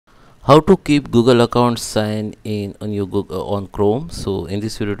How to keep Google account sign in on your Google on Chrome. So in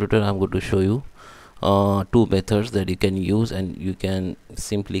this video tutorial I'm going to show you two methods that you can use, and you can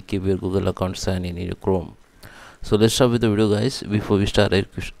simply keep your Google account sign in your Chrome. So let's start with the video, guys. Before we start, I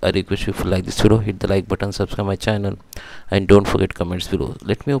request you, if you like this video, hit the like button, subscribe my channel, and don't forget comments below.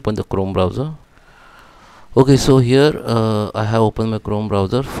 Let me open the Chrome browser. Okay, so here I have opened my Chrome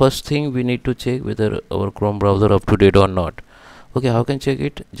browser. First thing, we need to check whether our Chrome browser up to date or not. Okay, how can check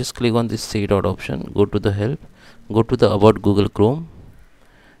it? Just click on this three dot option, go to the help, go to the about Google Chrome,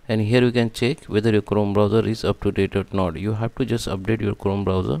 and here you can check whether your Chrome browser is up to date or not. You have to just update your Chrome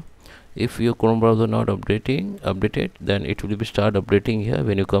browser. If your Chrome browser not updated, then it will be start updating here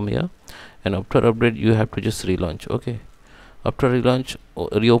when you come here, and after update you have to just relaunch. Okay, after relaunch,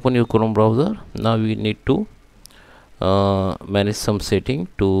 reopen your Chrome browser. Now we need to manage some setting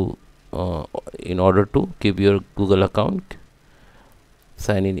to in order to keep your Google account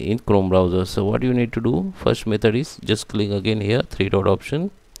sign in Chrome browser. So what you need to do, first method is just click again here three dot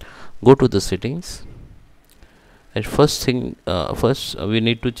option, go to the settings, and first thing we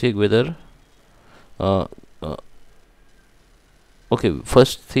need to check whether okay,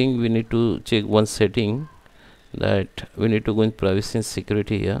 first thing we need to check one setting, that we need to go in privacy and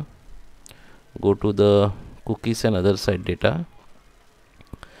security. Here go to the cookies and other site data,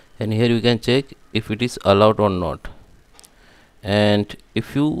 and here you can check if it is allowed or not. And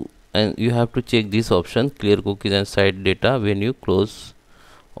if you have to check this option, clear cookies and site data, when you close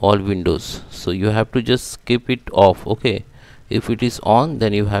all windows. So you have to just keep it off. Okay, if it is on,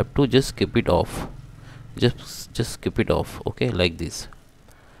 then you have to just keep it off, just keep it off. Okay, like this.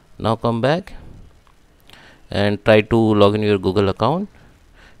 Now come back and try to log in your Google account.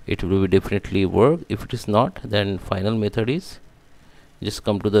 It will be definitely work. If it is not, then final method is just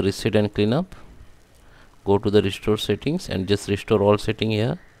come to the reset and cleanup, go to the restore settings and just restore all setting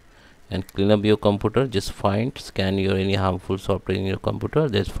here, and clean up your computer. Just scan your any harmful software in your computer.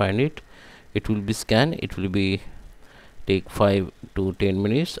 Just find it. It will be scanned. It will be take 5 to 10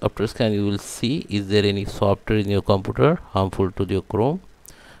 minutes. After scan, you will see is there any software in your computer harmful to your Chrome.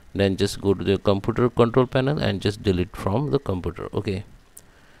 Then just go to the computer control panel and just delete from the computer. Okay,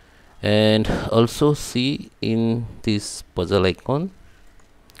 and also see in this puzzle icon,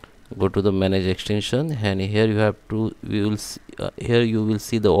 go to the manage extension, and here you have to here you will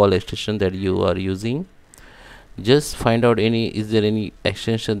see the all extension that you are using. Just find out is there any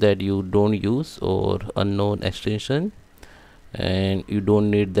extension that you don't use or unknown extension, and you don't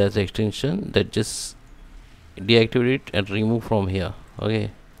need that extension, that just deactivate it and remove from here.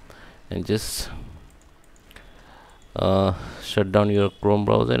 Okay, and just shut down your Chrome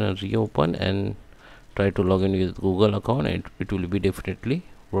browser and reopen and try to log in with Google account, and it will be definitely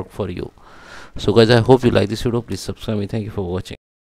work for you. So guys, I hope you like this video. Please subscribe me. Thank you for watching.